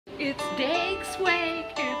It's Daigs Swag.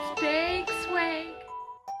 It's Daigs Swag.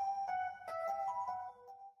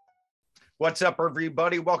 What's up,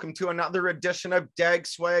 everybody? Welcome to another edition of Daigs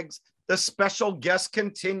Swags. The special guests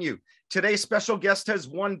continue. Today's special guest has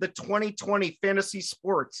won the 2020 Fantasy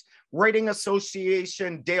Sports Writing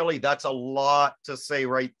Association Daily. That's a lot to say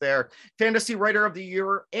right there. Fantasy Writer of the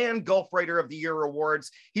Year and Golf Writer of the Year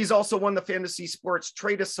awards. He's also won the Fantasy Sports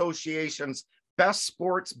Trade Association's Best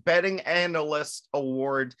Sports Betting Analyst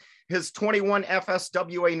Award. His 21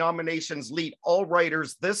 FSWA nominations lead all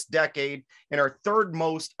writers this decade and are third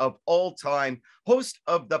most of all time. Host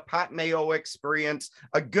of the Pat Mayo Experience,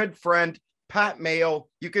 a good friend, Pat Mayo.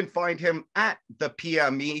 You can find him at the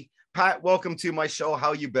PME. Pat, welcome to my show.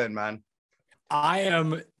 How you been, man?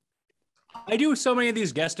 I do so many of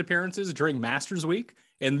these guest appearances during Masters Week,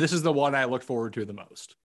 and this is the one I look forward to the most.